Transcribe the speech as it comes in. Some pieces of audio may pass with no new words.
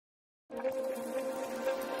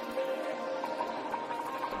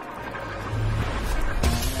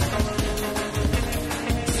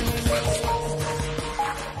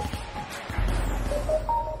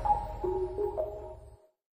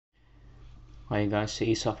Hi guys,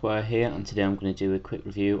 CE Software here, and today I'm going to do a quick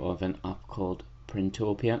review of an app called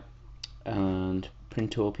Printopia. And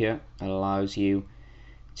Printopia allows you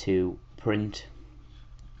to print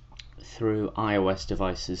through iOS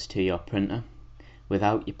devices to your printer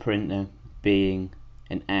without your printer being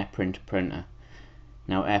an AirPrint printer.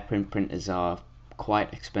 Now, AirPrint printers are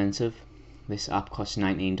quite expensive. This app costs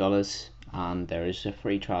 $19 and there is a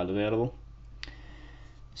free trial available.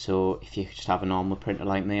 So if you just have a normal printer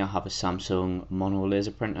like me, I have a Samsung mono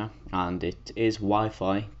laser printer and it is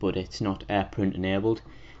Wi-Fi, but it's not AirPrint enabled.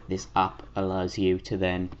 This app allows you to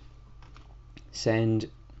then send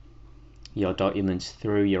your documents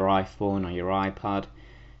through your iPhone or your iPad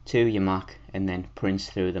to your Mac and then prints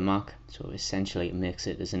through the Mac. So essentially it makes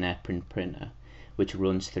it as an AirPrint printer which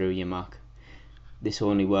runs through your Mac. This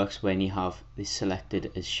only works when you have this selected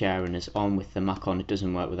as sharing as on with the Mac on. It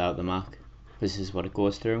doesn't work without the Mac. This is what it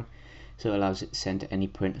goes through, so it allows it to send to any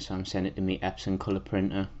printer. So I'm sending it to my Epson color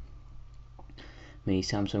printer, my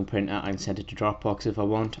Samsung printer. I can send it to Dropbox if I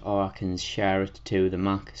want, or I can share it to the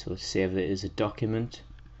Mac, so save it as a document.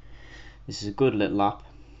 This is a good little app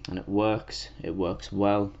and it works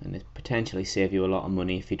well, and it potentially save you a lot of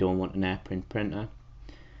money if you don't want an AirPrint printer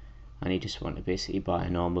and you just want to basically buy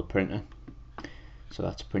a normal printer. So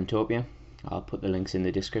that's Printopia. I'll put the links in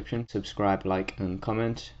the description. Subscribe, like and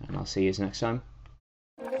comment, and I'll see you next time.